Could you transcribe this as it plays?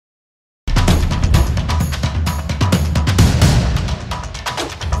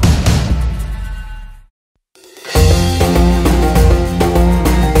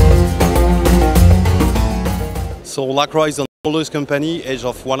So Lacroix is an oldest company, age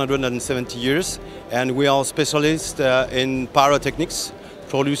of 170 years, and we are specialists in pyrotechnics,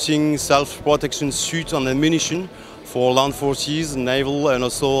 producing self-protection suits and ammunition for land forces, naval and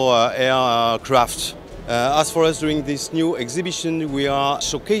also aircraft. As for us, during this new exhibition, we are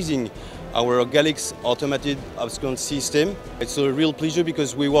showcasing our Galix automated obscuration system. It's a real pleasure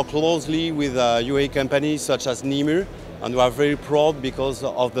because we work closely with UAE companies such as Niemer, and we are very proud because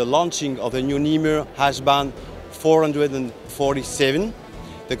of the launching of the new Niemer Hashband 447.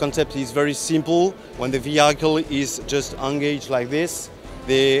 The concept is very simple. When the vehicle is just engaged like this,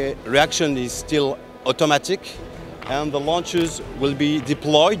 the reaction is still automatic, and the launchers will be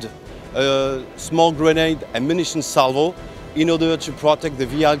deployed a small grenade ammunition salvo in order to protect the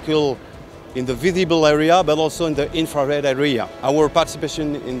vehicle in the visible area, but also in the infrared area. Our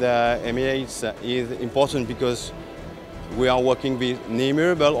participation in the Emirates is important because we are working with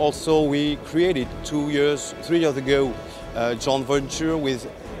Niemer, but also we created 3 years ago, a joint venture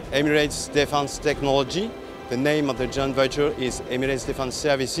with Emirates Defense Technology. The name of the joint venture is Emirates Defense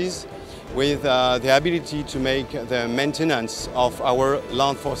Services, with the ability to make the maintenance of our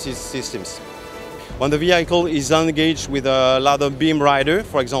land forces systems. When the vehicle is engaged with a ladder beam rider,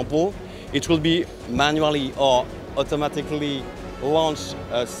 for example, it will be manually or automatically launch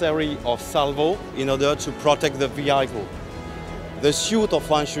a series of salvo in order to protect the vehicle. The suit of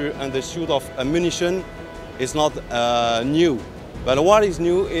launcher and the suit of ammunition is not new, but what is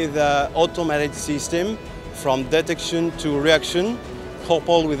new is the automated system from detection to reaction,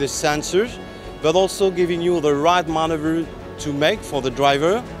 coupled with the sensors, but also giving you the right maneuver to make for the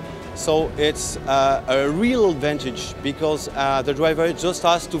driver. So it's a real advantage because the driver just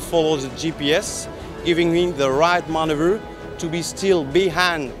has to follow the GPS, giving him the right maneuver to be still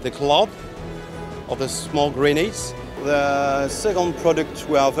behind the cloud of the small grenades. The second product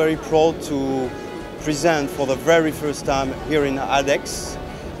we are very proud to present for the very first time here in IDEX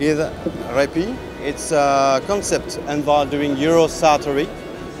is REPY. It's a concept involved during Eurosatory.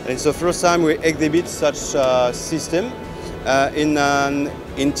 It's the first time we exhibit such a system in an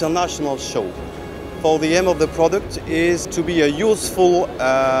international show. So the aim of the product is to be a useful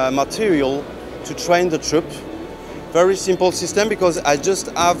material to train the troop. Very simple system because I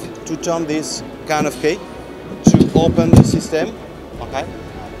just have to turn this kind of key to open the system. Okay.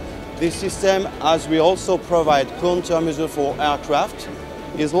 This system, as we also provide countermeasures for aircraft,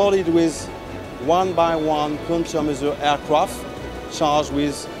 is loaded with 1x1 countermeasure aircraft charged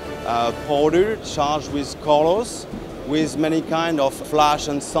with powder, charged with colors, with many kind of flash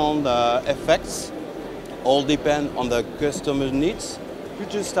and sound effects. All depend on the customer needs. You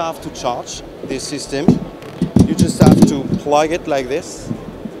just have to charge this system. You just have to plug it like this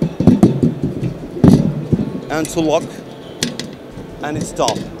and to lock, and it's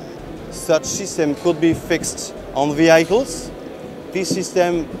done. Such system could be fixed on vehicles. This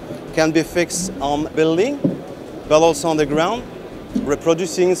system can be fixed on building, but also on the ground,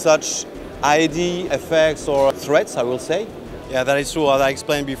 reproducing such ID effects or threats, I will say. Yeah, that is true. As I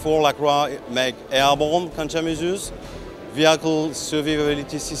explained before, Lacroix make airborne countermeasures, vehicle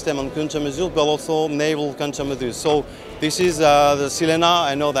survivability system and countermeasures, but also naval countermeasures. So this is the Sylena.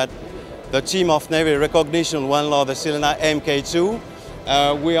 I know that the team of Navy recognition will know the Sylena MK2.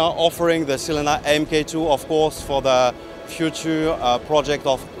 We are offering the Sylena MK2, of course, for the future project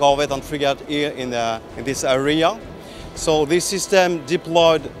of corvette and frigate here in this area. So this system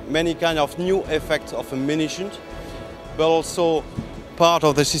deployed many kind of new effects of ammunition, but also part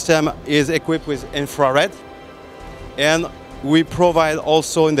of the system is equipped with infrared. And we provide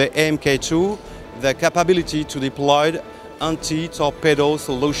also in the MK2 the capability to deploy anti-torpedo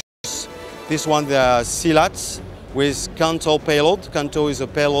solutions. This one, the SILAT with Canto payload. Canto is a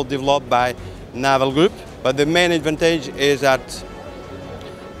payload developed by Naval Group, but the main advantage is that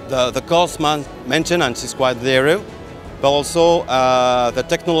the cost maintenance is quite zero, but also the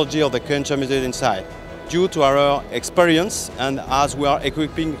technology of the countermeasure inside. Due to our experience and as we are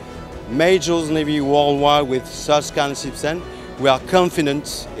equipping major Navy worldwide with such kind of system, we are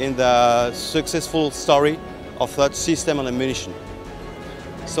confident in the successful story of such system and ammunition.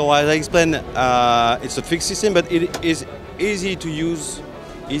 So as I explained, it's a fixed system, but it is easy to use,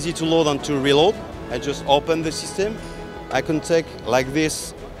 easy to load and to reload. I just open the system. I can take like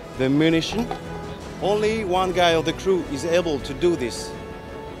this the ammunition. Only one guy of the crew is able to do this.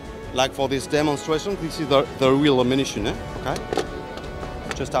 Like for this demonstration, this is the real ammunition, okay?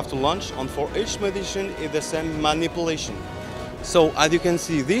 Just have to launch, and for each munition is the same manipulation. So as you can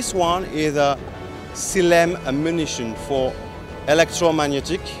see, this one is a Sylena ammunition for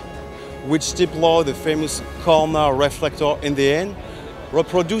electromagnetic, which deploy the famous corner reflector in the end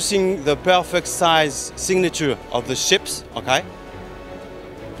reproducing the perfect size signature of the ships, okay?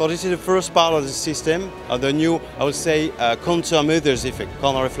 So this is the first part of the system, the new, I would say, countermeasures effect,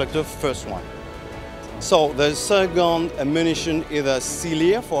 corner reflector, first one. So the second ammunition is a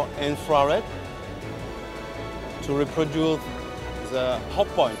Sylena for infrared to reproduce the hot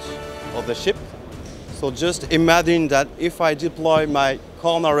point of the ship. So just imagine that if I deploy my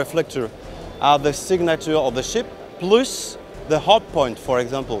corner reflector at the signature of the ship plus the hot point, for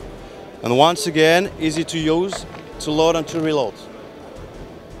example. And once again, easy to use, to load and to reload.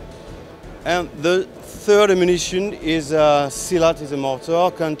 And the third ammunition is Silat is a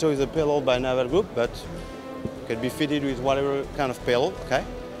mortar, Canto is a payload by naval group, but can be fitted with whatever kind of payload, okay?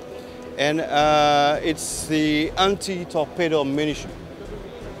 And it's the anti-torpedo ammunition.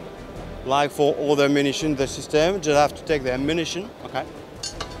 Like for other ammunition, the system just have to take the ammunition, okay,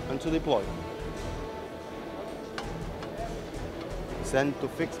 and to deploy. Then to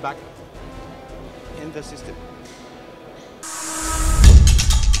fix back in the system.